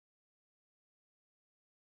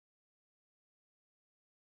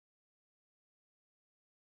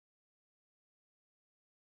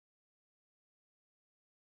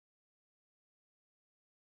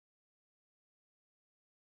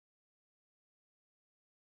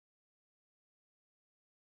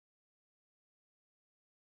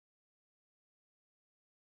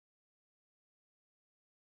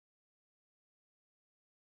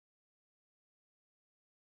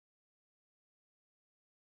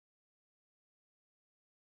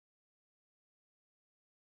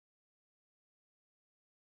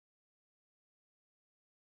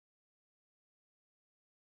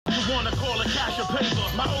wanna call it cash or paper.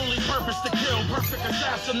 My only purpose to kill, perfect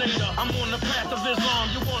assassinator. I'm on the path of Islam,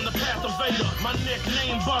 you on the path of Vader. My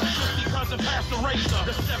nickname Buck 50 cause it passed the razor.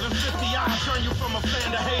 The 750 I turn you from a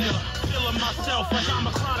fan to hater. Feeling myself like I'm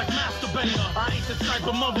a chronic masturbator. I ain't the type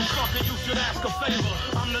of motherfucker you should ask a favor.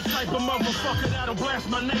 I'm the type of motherfucker that'll blast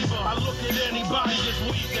my neighbor. I look at anybody as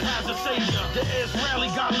weak that has a savior. The Israeli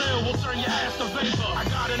Galil will turn your ass to vapor. I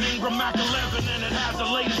got an Ingram Mac 11 and it has a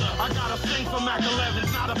laser. I got a sing for Mac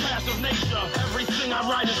 11's not a passive nature. Everything I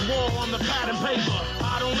write is war on the pad and paper.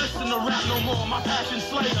 I don't listen to rap no more, my passion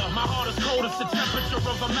slayer. My heart is cold as the temperature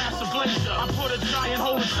of a massive glacier. I put a giant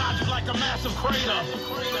hole inside you like a massive crater.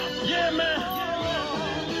 Yeah, man,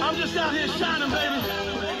 I'm just out here shining, baby.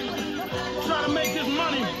 Trying to make this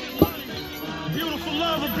money. Beautiful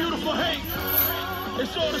love or beautiful hate,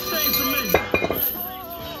 it's all the same to me.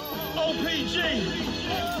 OPG,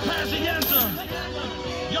 Resistenza.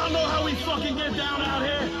 Y'all know how we fucking get down out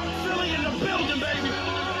here. Philly in the building, baby.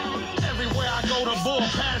 Everywhere I go, the bull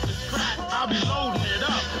passes track. I'll be loading it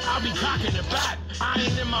up, I'll be cocking it back. I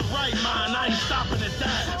ain't in my right mind, I ain't stopping at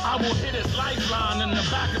that. I will hit his lifeline in the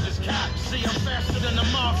back of his cap. See, I'm faster than the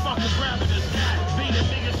motherfucker grabbing his cat. Beating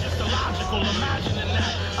niggas just illogical, imagining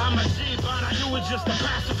that. I'm a G, but you was just a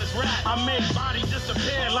pacifist rat. I make body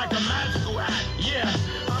disappear like a magical act. Yeah,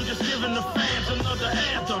 I'm just giving the fans another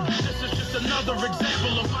anthem. This is just another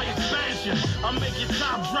example of my expansion. I make your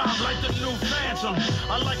top drop like the new Phantom.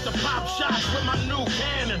 I like to pop shots with my new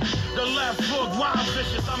cannon. The left hook, wild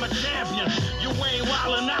vicious, I'm a champion. You ain't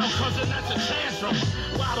wildin' out, cousin, that's a tantrum.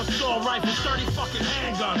 Wild assault rifles, 30 fucking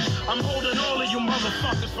handguns. I'm holding all of you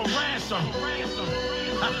motherfuckers for ransom.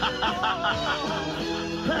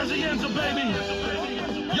 Resistenza, baby.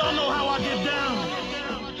 Y'all know how I get down.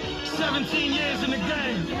 17 years in the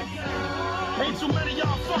game. Ain't too many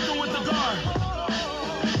y'all fucking with the guard.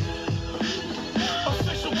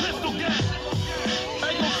 Official pistol gang.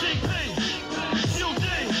 AOTP. QD.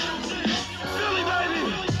 Philly,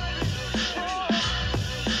 baby.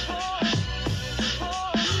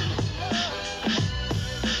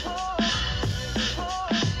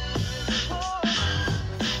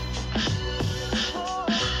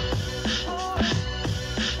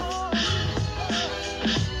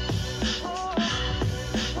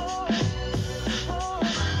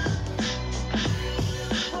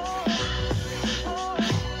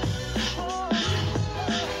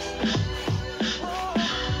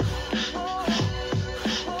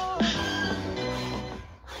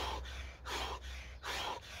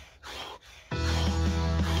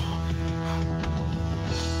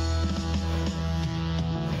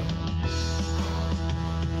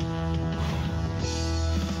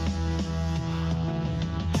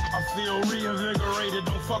 Feel reinvigorated,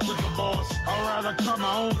 don't fuck with the boss. I'd rather cut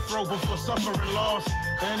my own throat before suffering loss.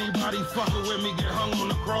 Anybody fucking with me get hung on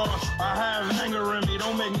the cross. I have anger in me,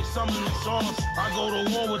 don't make me summon the sauce. I go to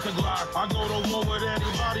war with the Glock, I go to war with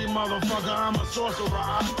anybody, motherfucker, I'm a sorcerer.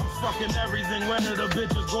 I'm fucking everything, whether the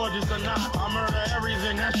bitch is gorgeous or not. I murder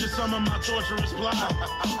everything, that's just some of my torturous plot.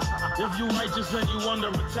 If you righteous then you under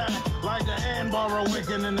attack, like the Anbar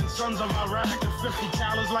awakening and Sons of Iraq. And 50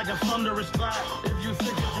 calories like a thunderous clap. If you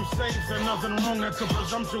think that you safe and nothing wrong, that's a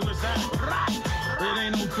presumptuous act. It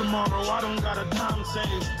ain't no tomorrow, I don't got a dime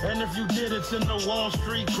saved. And if you did, it's in the Wall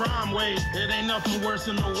Street crime wave. It ain't nothing worse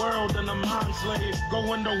in the world than a mind slave.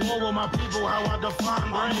 Going to war with my people, how I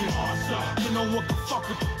define brave. You know what the fuck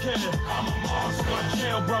with the kid? I'm a monster. My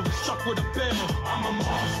jail brother stuck with a bill. I'm a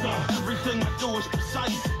monster. Everything I do is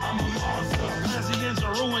precise. I'm a monster.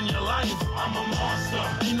 Resistenza ruin your life. I'm a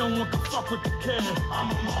monster. You know what the fuck with the kid?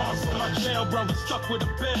 I'm a monster. My jail brother stuck with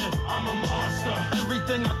a bill. I'm a monster.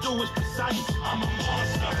 Everything I do is precise. I'm a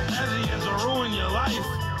monster. Resistenza ruin your life.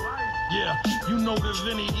 Yeah, you know the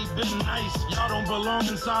Vinny, he been nice. Y'all don't belong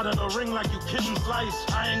inside of the ring like you kitten slice.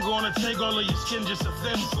 I ain't gonna take all of your skin, just a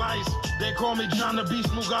thin slice. They call me John the Beast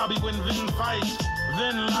Mugabe when Vin fights.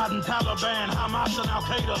 Bin Laden, Taliban, Hamas and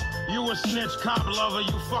Al-Qaeda. You a snitch, cop lover,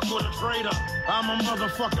 you fuck with a traitor. I'm a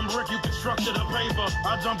motherfucking brick, you constructed a paper.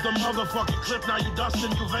 I jumped a motherfucking cliff, now you dust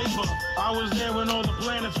and you vapor. I was there when all the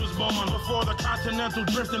planets was born. Before the continental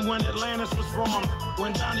drift and when Atlantis was formed.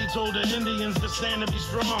 When Johnny told the Indians to stand and be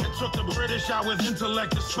strong. It took the British out with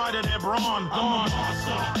intellect despite of their brawn. I'm a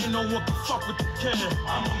monster. Ain't know what the fuck with the kid.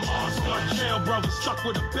 I'm a monster. My jail brother stuck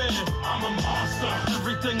with a bed. I'm a monster.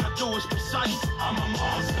 Everything I do is precise. I'm a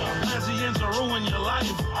monster. Resistenza ruin your life.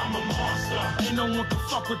 I'm a monster. Ain't know what the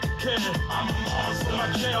fuck with the kid. I'm a monster. My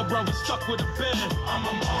jail brother stuck with a bed. I'm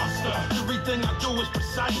a monster. Everything I do is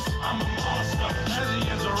precise. I'm a monster.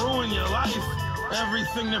 Resistenza ruin your life.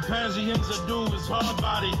 Everything the Pazians do is hard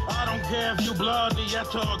body. I don't care if you blood,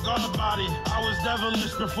 Dieta, or God body. I was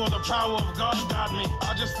devilish before the power of God got me.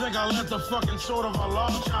 I just think I let the fucking sword of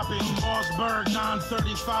Allah chop me. Mossberg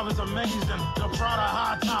 935 is amazing. The Prada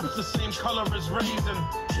high top's the same color as raisin.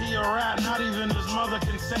 He a rat, not even his mother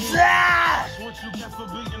can save him. That's what you get for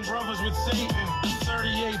being brothers with Satan. The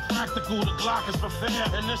 38 practical, the Glock is for fair.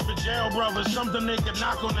 And this for jail brothers, something they could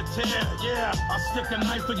knock on the tear. Yeah, I'll stick a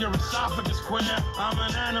knife through your esophagus queer. I'm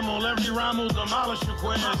an animal, every rhyme will demolish your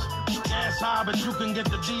queers. Gas high, but you can get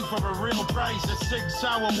the D for a real price. A 6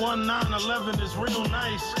 Sour 1911 is real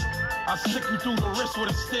nice. I stick you through the wrist with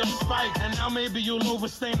a steel spike, and now maybe you'll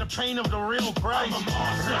overstand the pain of the real price. I'm a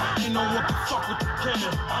monster. Ain't no what the fuck with the kid.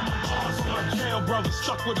 I'm a monster. Jail brother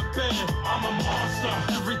stuck with a bed. I'm a monster.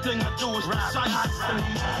 Everything I do is precise. I'm a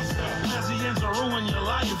monster. Pazians will ruin your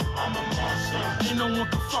life. I'm a monster. Ain't no one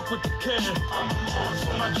can fuck with the kid. I'm a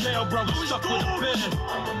monster. My jail brother stuck with a bed.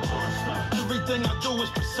 I'm a monster. Everything I do is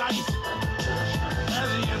precise.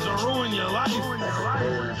 Pazians will ruin your life.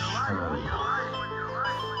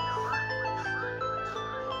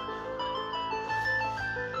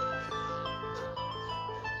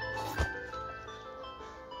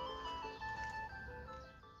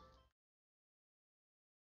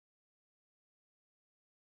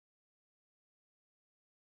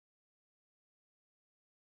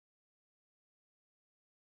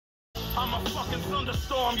 I'm a fucking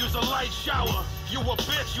thunderstorm, use a light shower. You a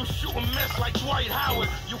bitch, you shoot and miss like Dwight Howard.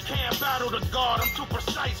 You can't battle the God, I'm too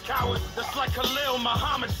precise, coward. That's like Khalil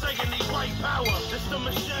Muhammad saying he white power. This the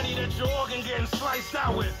machete that your organ getting sliced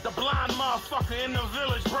out with. The blind motherfucker in the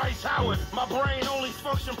village, Bryce Howard. My brain only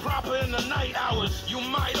function proper in the night hours. You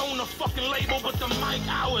might own the fucking label, but the mic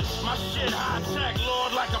hours. My shit high tech,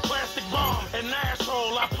 Lord, like a plastic bomb. An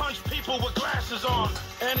asshole, I punch people with glasses on.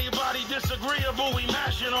 Anybody disagreeable, we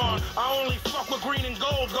mashing on. I only fuck with green and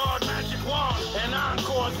gold, guard magic wand. And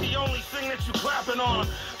encore's the only thing that you clapping on.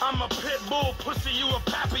 I'm a pit bull, pussy, you a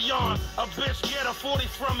papillon. A bitch get a 40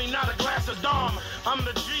 from me, not a glass of Dom. I'm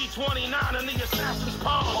the G29 in the assassin's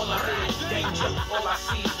palm. All I hear is danger, all I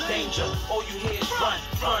see is danger. All you hear is run,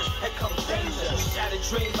 run, here comes danger. Shattered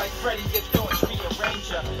dreams like Freddy, your thoughts rearrange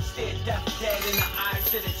ya. Stare death dead in the eyes,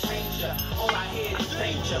 did it change ya? All I hear is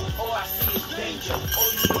danger, all I see is danger. All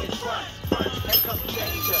you hear is run, run, here comes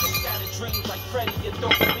danger. Shattered dreams like Freddy, your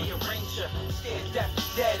thoughts rearrange ya. Stare death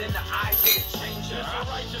dead in the eyes, did it change ya? It's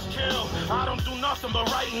a righteous kill, I don't do nothing but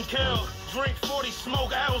write and kill. Drink 40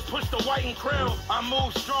 smoke L's, push the white and krill. I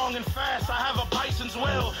move strong and fast, I have a bison's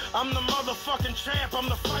will. I'm the motherfucking champ, I'm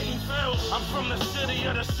the fighting Phils. I'm from the city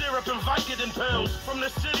of the syrup and Vicodin pills. From the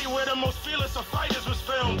city where the most fearless of fighters was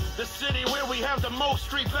filmed. The city where we have the most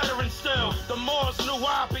street veterans still. The Moors knew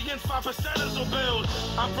Europeans 5%ers will build.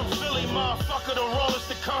 I'm from Philly, motherfucker, the rawest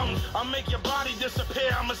that comes. I make your body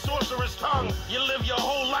disappear, I'm a sorcerer's tongue. You live your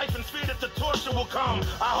whole life in fear that the torture will come.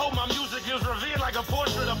 I hope my music is revered like a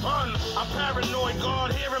portrait of pun. I'm paranoid,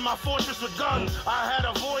 guard here in my fortress with guns. I had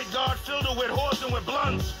a void guard filled it with horse and with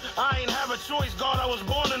blunts. I ain't have a choice, God, I was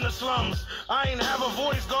born in the slums. I ain't have a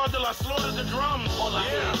voice, God, till I slaughtered the drums. All I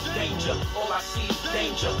hear is danger, all I see is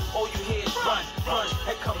danger. All you hear is run, run,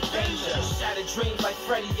 here comes danger. Shattered dreams like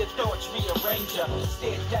Freddy, your thoughts rearrange ya.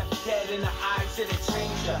 Stare death dead in the eyes, did it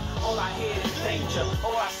change ya? All I hear is danger,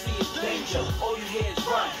 all I see is danger. All you hear is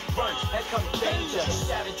run, run, here comes danger.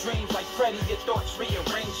 Shattered dreams like Freddy, your thoughts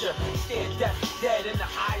rearrange ya. Stare death dead in the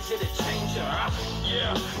eyes, did it change ya?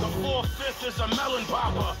 Yeah, the 4/5 is a melon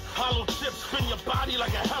popper. Hollow tips spin your body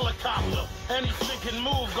like a helicopter. Anything can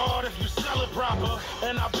move, God, if you sell it proper.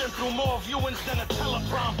 And I've been through more viewings than a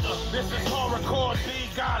teleprompter. This is horrorcore, B,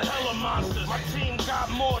 got hella monsters. My team got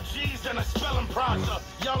more G's than a spelling proctor.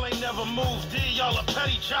 Y'all ain't never moved, D, y'all are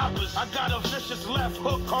petty choppers. I got a vicious left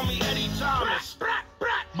hook, call me Eddie Thomas.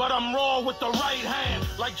 But I'm raw with the right hand,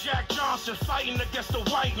 like Jack Johnson fighting against the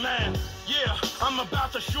white man. Yeah, I'm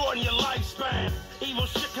about to shorten your lifespan. Evil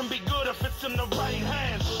shit can be good if it's in the right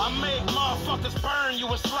hands. I make motherfuckers burn you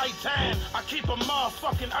a slight tan. I keep a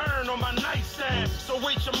motherfucking urn on my nightstand. So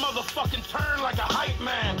wait your motherfucking turn like a hype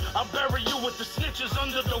man. I'll bury you with the snitches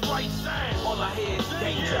under the white sand. All I hear is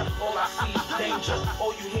danger, all I see is danger.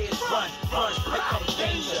 All you hear is run, run, here comes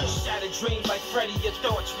danger. Shattered dreams like Freddy, your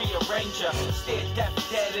thoughts rearrange ya. Stare death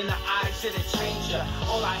dead in the eyes, did it change ya?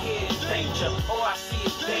 All I hear is danger, all I see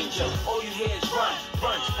is danger. All you hear is run,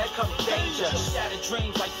 run, here comes danger. Shattered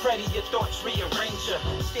dreams like Freddy, your thoughts rearrange ya.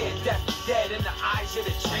 Stare death dead in the eyes, did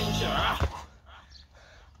it change ya?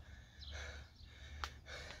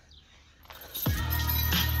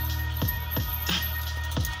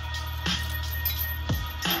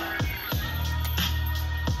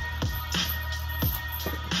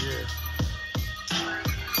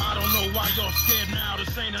 y'all scared now?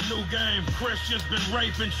 This ain't a new game. Christians been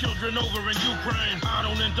raping children over in Ukraine. I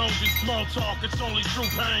don't indulge in small talk, it's only true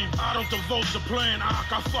pain. I don't devote to playing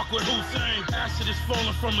I fuck with Hussein. Acid is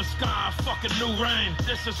falling from the sky, fucking new rain.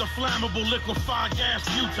 This is a flammable liquefied gas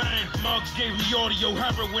butane. Mugs gave me audio,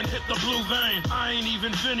 heroin hit the blue vein. I ain't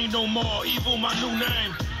even Vinny no more, evil my new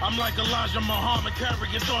name. I'm like Elijah Muhammad,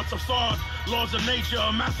 carrying thoughts of fraud. Laws of nature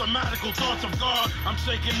are mathematical thoughts of God. I'm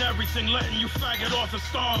taking everything, letting you faggot off the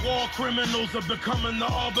star. War criminals are becoming the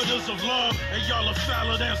arbiters of love. And y'all are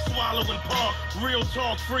fallow than swallowing pork. Real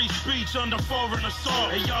talk, free speech under foreign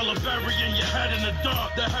assault. And y'all are burying your head in the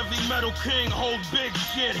dark. The heavy metal king hold big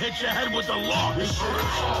shit, hit your head with the law. This shit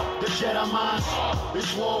is the Jedi mind.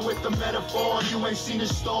 It's war with the metaphor. You ain't seen a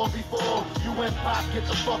storm before. You and Pop get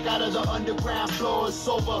the fuck out of the underground floor. It's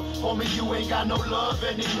over, homie, you ain't got no love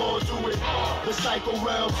anymore. Do it, the cycle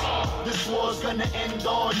realms. This war's gonna end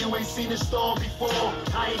on. You ain't seen a storm before.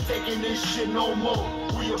 I ain't taking this shit no more.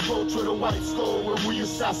 We approach with a white skull when we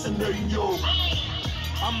assassinating you.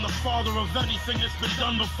 I'm the father of anything that's been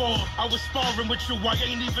done before. I was sparring with you, I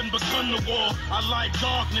ain't even begun the war. I like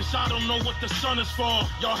darkness, I don't know what the sun is for.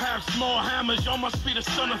 Y'all have small hammers, y'all must be the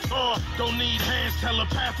son of Thor. Don't need hands,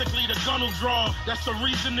 telepathically the gun will draw. That's the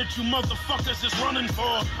reason that you motherfuckers is running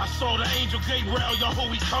for. I saw the angel Gabriel, y'all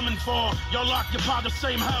who he coming for. Y'all occupy the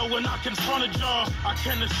same hell when I confronted y'all. I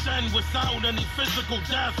can ascend without any physical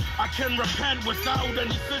death. I can repent without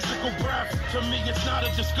any physical breath. To me it's not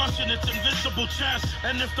a discussion, it's invisible chess.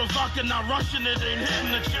 And if the vodka not rushing, it ain't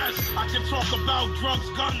hitting the chest. I can talk about drugs,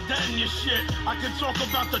 gun, dead and your shit. I can talk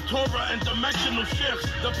about the Torah and dimensional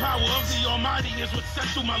shifts. The power of the Almighty is what's sent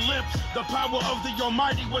through my lips. The power of the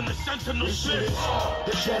Almighty when the sentinel shifts.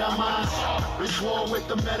 The Jedi mind. It's war with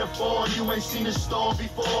the metaphor. You ain't seen a storm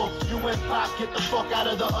before. You and Pop get the fuck out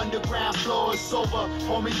of the underground floor. It's over,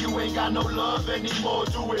 homie, you ain't got no love anymore.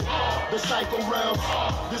 Do it, the cycle realm.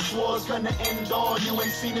 This war's gonna end on. You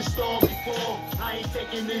ain't seen a storm before. I ain't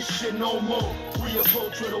taking this shit no more. We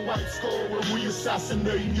approach with a white skull when we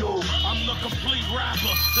assassinate you. I'm the complete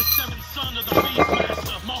rapper, the seventh son of the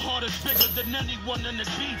Beastmaster. My heart is bigger than anyone and it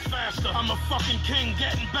beats faster. I'm a fucking king,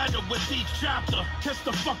 getting better with each chapter. Kiss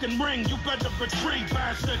the fucking ring, you better retreat,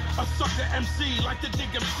 bastard. A sucker MC like the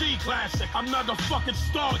DMC classic. I'm not a fucking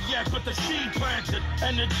star yet, but the seed planted.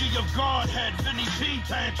 Energy of Godhead, Vinny P.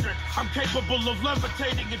 Tantric. I'm capable of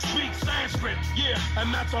levitating and speak Sanskrit. Yeah,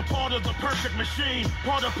 and that's all part of the perfect machine.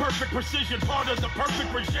 Part of perfect precision, part of the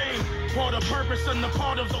perfect regime. Part of purpose and the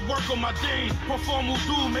part of the work of my dean. Perform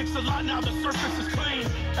wudu, makes a lot, now the surface is clean.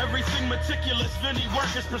 Everything meticulous, Vinny work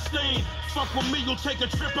is pristine. Fuck with me, you'll take a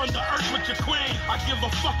trip under earth with your queen. I give a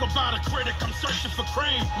fuck about a critic, I'm searching for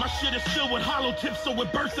cream. My shit is filled with hollow tips, so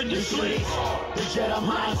it bursts in your sleep. The Jedi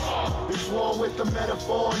mind. It's war with the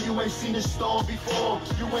metaphor. You ain't seen a storm before.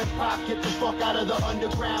 You and Pop get the fuck out of the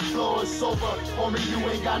underground floor. It's over, homie, you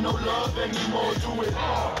ain't got no love anymore. Do it,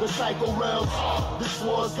 the cycle realms. This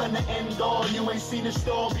war's gonna end on. You ain't seen a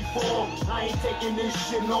storm before. I ain't taking this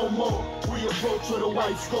shit no more. We approach with a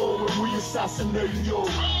white skull when we assassinate you.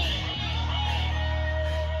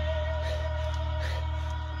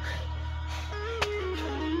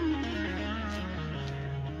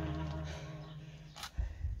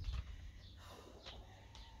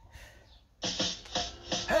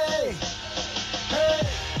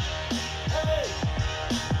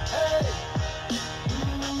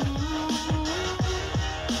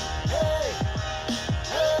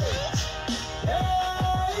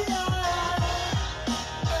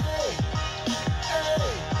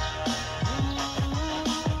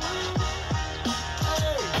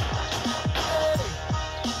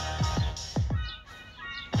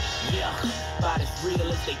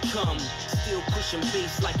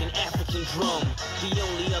 Bass like an African drum. The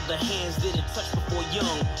only other hands didn't touch before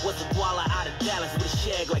young was a guala out of Dallas with a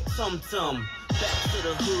shag like Tum Tum. Back to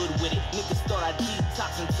the hood with it. Niggas thought I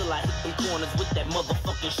detox until I hit them corners with that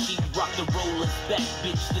motherfucking sheet. Rock the rollers back,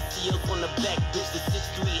 bitch. The seals on the back, bitch. The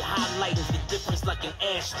 6'3" highlighting the difference like an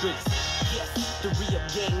asterisk. Yes, the re-up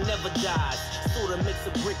gang never dies. Sorta makes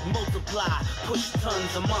a brick multiply. Push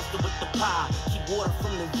tons, a monster with the pie. Keep water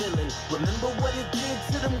from the villain. Remember what it did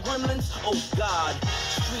to them gremlins? Oh God.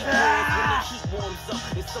 Street wars when the heat warms up.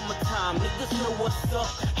 It's summertime, niggas know what's up.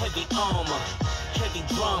 Heavy armor, heavy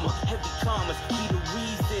drama, heavy commas. Be the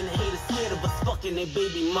reason haters scared of us fucking their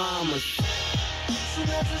baby mamas. Soon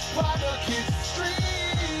as this product hits the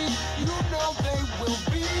street, you know they will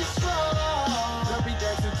be strong. They'll be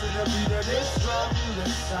dancing to the beat of this drum.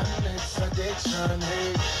 Listen, it's addiction,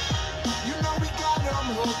 hey. You know we got them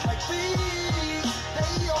hooked like thieves.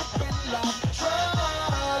 They open up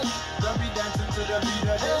trunk. They'll be dancing to the beat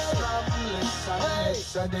of this drum. Listen,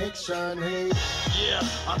 next addiction, hey. Yeah,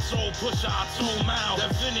 I told Pusha, I told Mal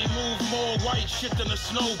that Vinny moved more white shit than a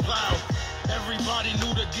snowplow. Everybody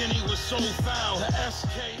knew the Guinea was so foul. The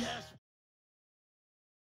SKS.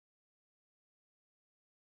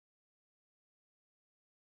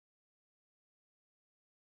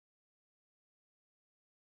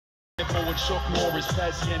 Poet Chuck Norris,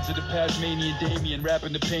 pass the ends of the Tasmanian Damien,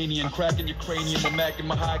 rapping the Panian, cracking your cranium, I'm macking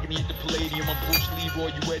mahogany at the Palladium, I'm Bruce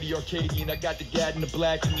Leroy, you Eddie Arcadian, I got the Gad and the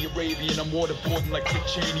Black and the Arabian, I'm waterboarding like Dick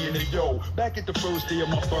Cheney, and yo, back at the first day of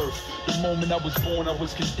my birth, the moment I was born, I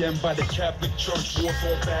was condemned by the Catholic Church, war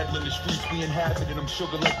zone battling, the streets we inhabit, and I'm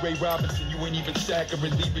sugar like Ray Robinson, you ain't even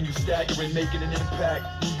staggering, leaving you staggering, making an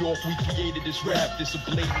impact, New York, we created this rap, this a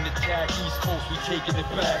blatant attack, East Coast, we taking it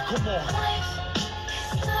back, come on.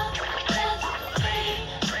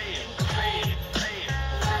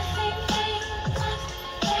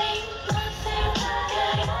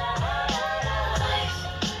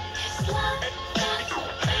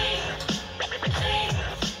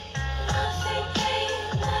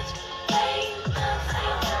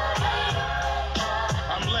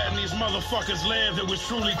 Motherfuckers live, it was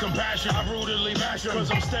truly compassion. I brutally bash them,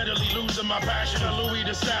 cause I'm steadily losing my passion. A Louis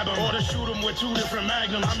to stab him, or to shoot him with 2 different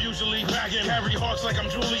magnums. I'm usually packing, carry hawks like I'm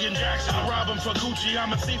Julian Jackson. I rob him for Gucci,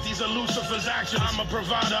 I'm a thief, these are Lucifer's actions. I'm a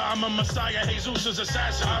provider, I'm a messiah, Jesus'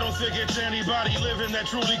 assassin. I don't think it's anybody living that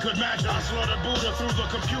truly could match him. I slaughtered Buddha through the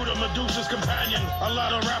computer, Medusa's companion. A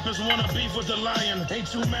lot of rappers wanna beef with the lion. Ain't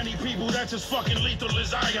too many people that's as fucking lethal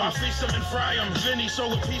as I am. I feast them and fry them. Vinny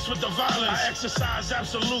so at peace with the violence. I exercise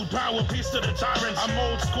absolute power, peace to the tyrants. I'm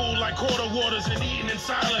old school like quarter waters and eating in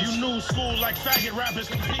silence. You new school like faggot rappers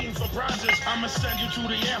competing for prizes. I'ma send you to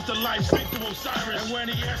the afterlife, speak to Osiris. And when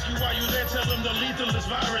he asks you why you there, tell him the lethal is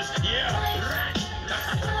virus. Yeah.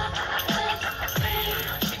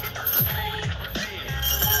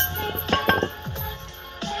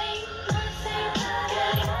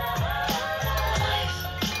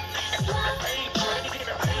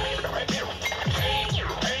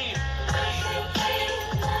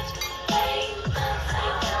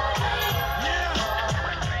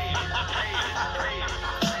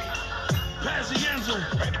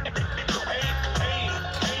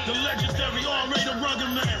 The legendary R-rated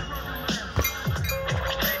rugged man.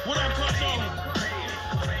 What up, Cuzzo?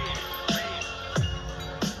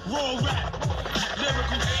 Raw rap,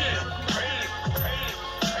 lyrical shit.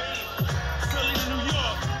 Philly to New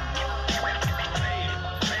York.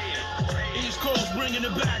 East Coast bringing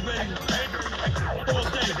it back, baby. All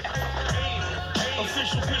day.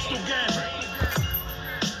 Official pistol gang.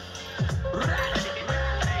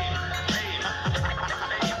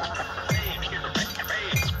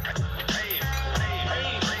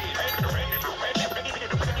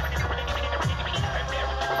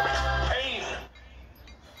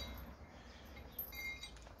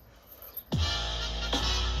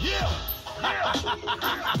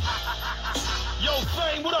 Yo,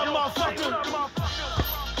 Fame, what up, motherfucker?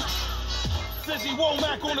 Fizzy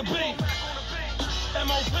Womack on the beat.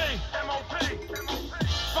 MOP.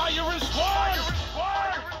 Fire is squad.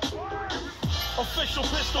 Official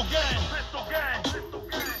pistol gang.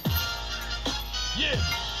 Yeah.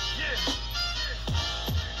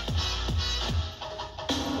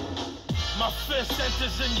 My fist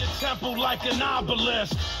enters in your temple like an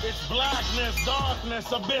obelisk. It's blackness,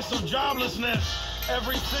 darkness, abyss of joblessness.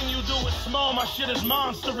 Everything you do is small, my shit is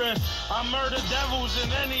monstrous. I murder devils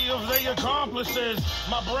and any of their accomplices.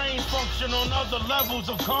 My brain function on other levels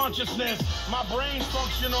of consciousness. My brain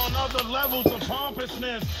function on other levels of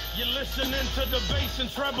pompousness. You're listening to the bass and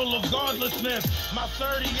treble of godlessness. My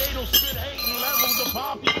 38 will spit hating levels of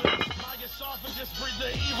populace. My esophagus breathe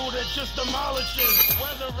the evil that just demolishes.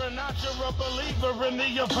 Whether or not you're a believer in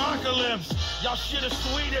the apocalypse. Y'all shit is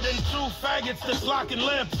sweeter than 2 faggots that's locking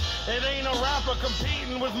lips. It ain't a rapper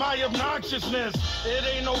competing with my obnoxiousness. It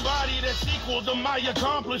ain't nobody that's equal to my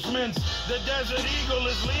accomplishments. The Desert Eagle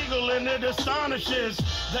is legal and it astonishes.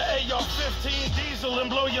 The AR-15 diesel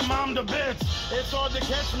and blow your mom to bits. It's hard to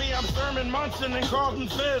catch me, I'm Thurman Munson and Carlton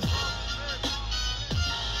Fisk.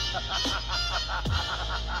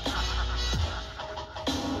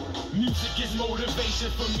 Music is motivation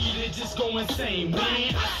for me to just go insane. When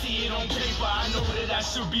I see it on paper, I know that I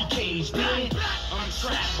should be caged in. I'm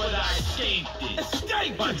trapped, but I escaped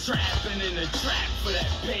it. By trapping in a trap for that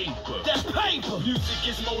paper. Music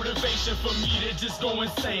is motivation for me to just go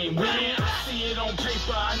insane. When I see it on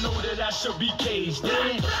paper, I know that I should be caged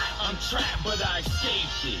in. I'm trapped, but I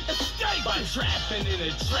escaped it. By trapping in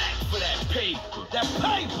a trap for that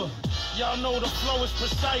paper. Y'all know the flow is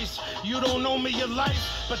precise. You don't know me your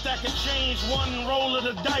life, but that can change one roll of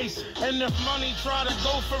the dice. And if money try to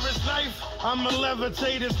go for his life, I'ma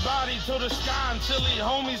levitate his body to the sky until he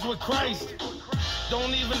homies with Christ.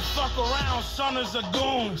 Don't even fuck around, son is a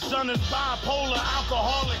goon. Son is bipolar,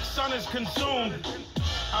 alcoholic, son is consumed.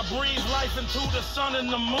 I breathe life into the sun and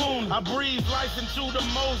the moon. I breathe life into the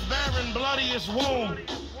most barren, bloodiest womb.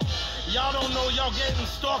 Y'all don't know y'all getting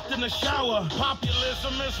stalked in the shower.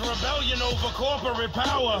 Populism is rebellion over corporate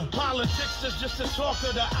power. Politics is just a talk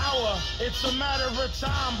of the hour. It's a matter of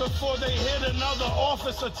time before they hit another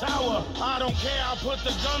office or tower. I don't care, I'll put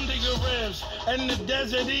the gun to your ribs. And the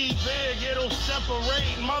desert E big, it'll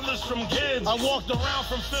separate mothers from kids. I walked around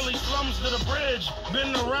from Philly slums to the bridge.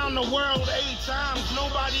 Been around the world 8 times,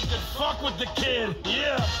 nobody could fuck with the kid.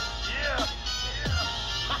 Yeah, yeah.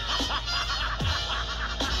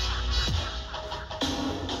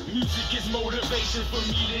 Music is motivation for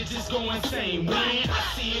me to just go insane. When I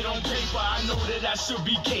see it on paper, I know that I should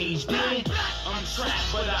be caged in. I'm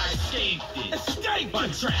trapped, but I escaped it. Escape by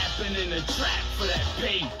trapping in a trap for that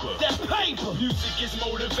paper. That paper. Music is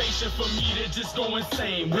motivation for me to just go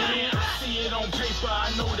insane. When I see it on paper,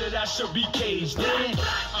 I know that I should be caged in.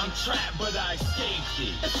 I'm trapped, but I escaped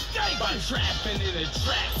it. Escape by trapping in a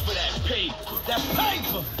trap for that paper. That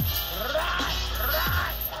paper. Right,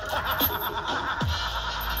 right.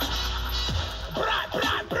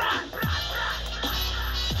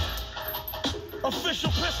 Official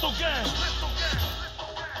pistol gang.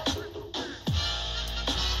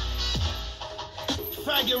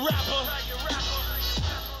 Faggot rapper.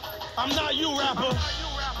 I'm not you rapper.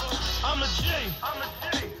 I'm a G.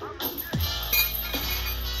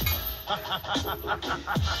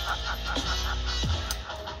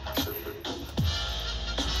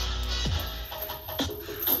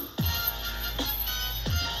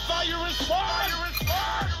 Fire is fire.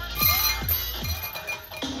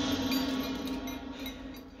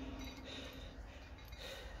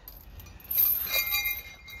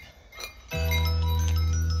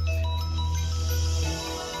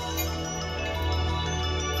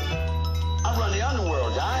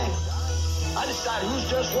 I decide who's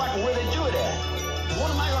just what and where they do it at.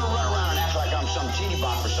 What am I going to run around and act like I'm some teeny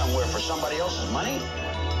bopper somewhere for somebody else's money?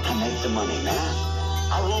 I make the money, man.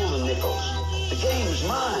 I roll the nickels. The game's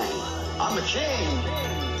mine. I'm a king.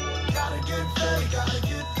 Gotta get paid, gotta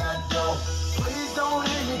get that dough. Please don't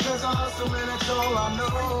hate me cause I hustle and that's all I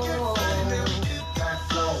know. Never get that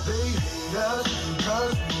flow. They hate us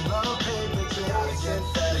because we love paper chase. Gotta get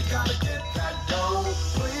fed, gotta get that dough.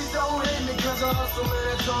 Please don't hate me cause I hustle and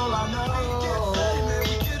that's all I know.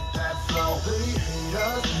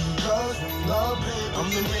 I'm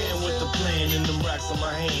the man with the plan and them rocks on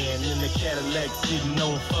my hand, in the Cadillac sitting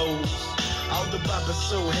on foes. All the boppers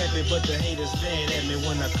so happy, but the haters mad at me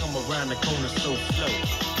when I come around the corner so slow.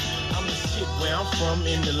 I'm the shit where I'm from,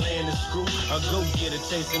 in the land of screw. I go get a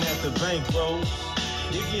chasing after bankrolls.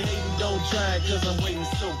 If you hating, don't try, cause I'm waiting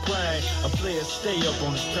so quiet. A player stay up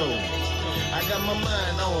on the stove. I got my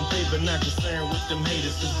mind on paper, not concerned with them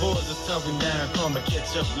haters. Cause boys are talking down, karma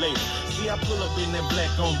catch up later. See, I pull up in that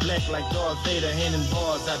black on black like Darth Vader, handing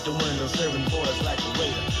bars out the window, serving boys like a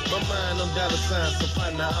waiter. My mind on dollar signs, so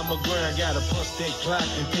partner, I'm a grind. Gotta punch that clock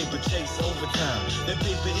and paper chase overtime. That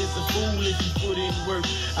paper is a fool if you put in work.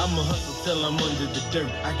 I'ma hustle till I'm under the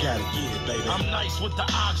dirt. I gotta get it, baby. I'm nice with the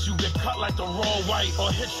ox, you get cut like the raw white,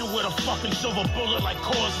 or hit you with a fucking silver bullet like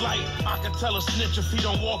Coors Light. I can tell a snitch if he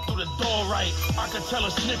don't walk through the door right. I can tell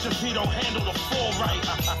a snitch if he don't handle the floor right.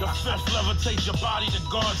 The fifth levitates your body to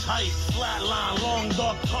God's height. Flatline, long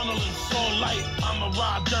dark tunnel and soul light. I'ma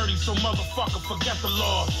ride dirty so motherfucker forget the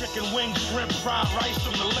law. Chicken wings, shrimp, fried rice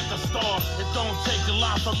from the liquor store. It don't take a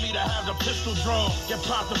lot for me to have the pistol draw. Get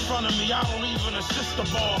popped in front of me, I don't even assist the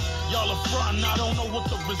ball. Y'all are frontin', I don't know what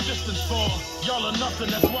the resistance for. Y'all are nothing,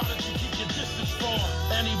 that's why that you keep your distance for.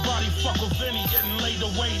 Anybody fuck with Vinny getting laid to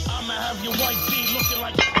waste. I'ma have your white tee looking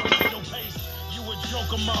like tomato paste. You a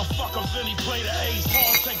joker, motherfucker, Vinny play the ace.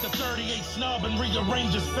 Paul take the 38 snub and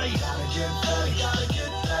rearrange his face. Gotta get paid, gotta get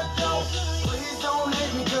that dough. Please don't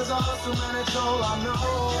hate me cause I hustle and it's all I know.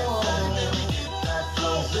 Never get that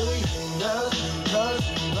flow. They hate us because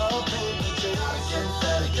we love paper chase.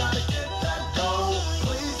 Gotta get that dough.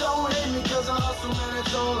 Please don't hate me cause I hustle and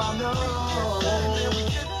it's all I know. Never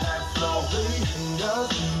get that flow. They hate us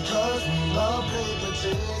because we love paper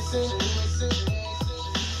chasing.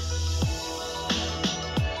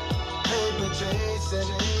 Paper chasing.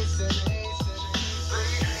 They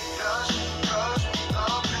hate us because we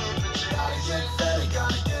love paper chasing. Gotta get fed,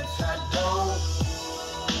 gotta get that dough.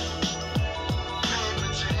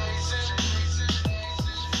 Paper chasing.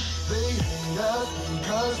 They hate us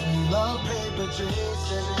because we love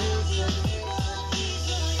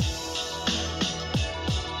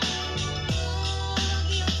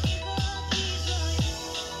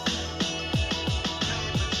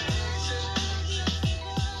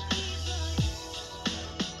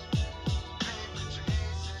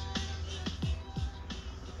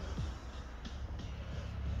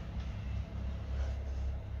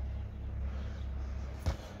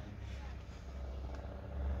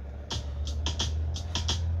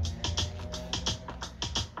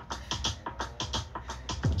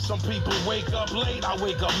Some people wake up late, I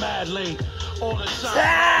wake up mad late. All the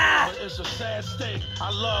time, it's a sad state.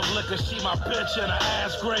 I love liquor, she my bitch and her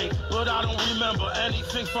ass great. But I don't remember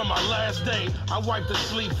anything from my last date. I wipe the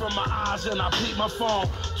sleep from my eyes and I peep my phone.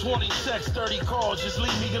 20 texts, 30 calls, just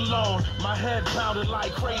leave me alone. My head pounding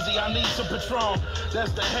like crazy, I need some Patron.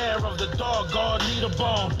 That's the hair of the dog, God need a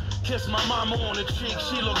bone. Kiss my mama on the cheek,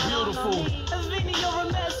 she look beautiful. Vinny, you're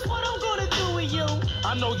a mess, what I'm gonna do with you?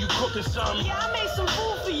 I know you cooking something. Yeah, I made some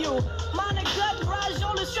food for you. Mine gut, Raj,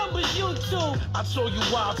 all the troubles you too. I told you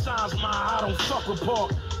wild times, ma, I don't fuck with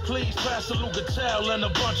pork. Please pass a Lugatel and a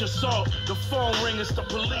bunch of salt. The phone ring is the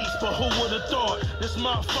police, but who would've thought? This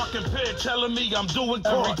motherfucking pig telling me I'm doing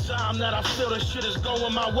court. Every time that I feel this shit is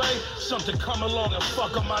going my way, something come along and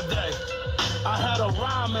fuck up my day. I had a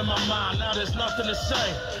rhyme in my mind, now there's nothing to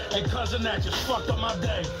say. And cousin, that just fucked up my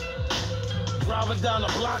day. Driving down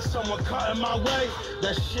the block, someone cutting my way.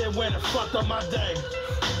 That shit went and fucked up my day.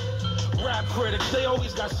 Rap critics, they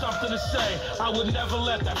always got something to say. I would never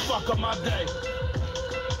let that fuck up my day.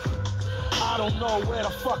 I don't know where the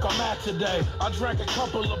fuck I'm at today. I drank a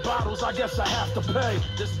couple of bottles, I guess I have to pay.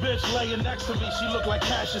 This bitch laying next to me, she look like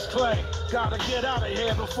Cassius Clay. Gotta get out of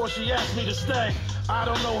here before she asks me to stay. I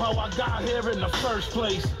don't know how I got here in the first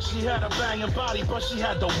place. She had a banging body, but she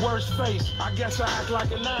had the worst face. I guess I act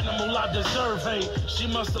like an animal, I deserve hate. She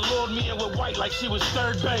must have lured me in with white like she was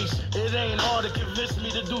third base. It ain't hard to convince me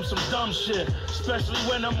to do some dumb shit, especially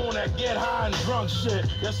when I'm on that get high and drunk shit.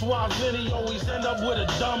 That's why Vinny always end up with a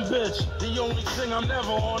dumb bitch. The only thing I'm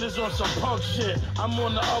never on is on some punk shit. I'm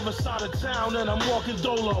on the other side of town and I'm walking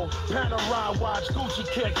dolo. Panerai watch, Gucci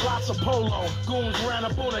kick, lots of polo. Goons ran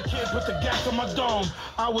up on a kid, put the gas on my dome.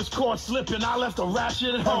 I was caught slipping, I left a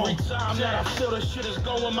ratchet at home. Every time that I feel this shit is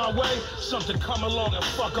going my way, something come along and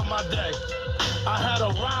fuck up my day. I had a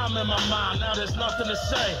rhyme in my mind, now there's nothing to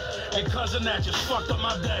say. And cousin, that just fucked up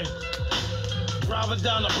my day. Driving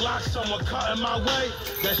down the block, someone cutting my way.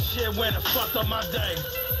 That shit went and fucked up my day.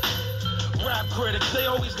 Rap critics, they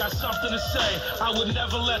always got something to say. I would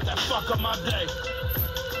never let that fuck up my day.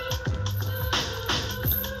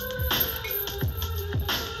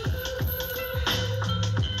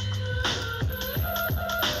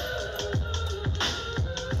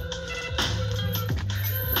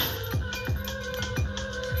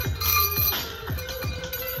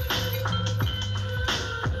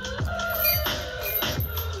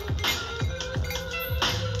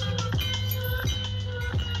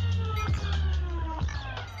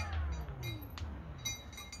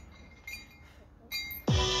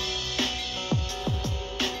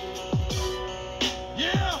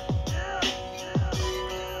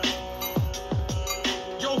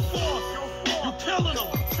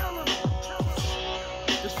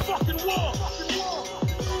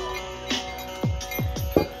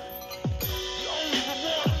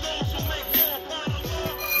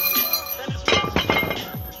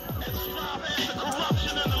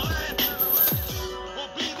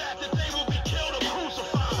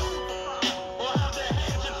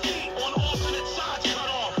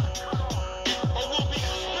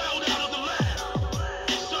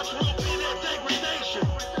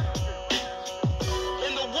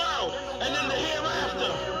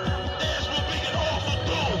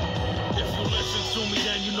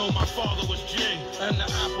 My father was G, and the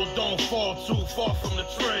apple don't fall too far from the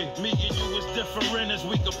tree. Me and you as different as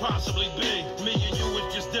we could possibly be. Me and you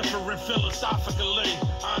is just different philosophically.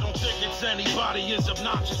 I don't think it's anybody as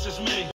obnoxious as me.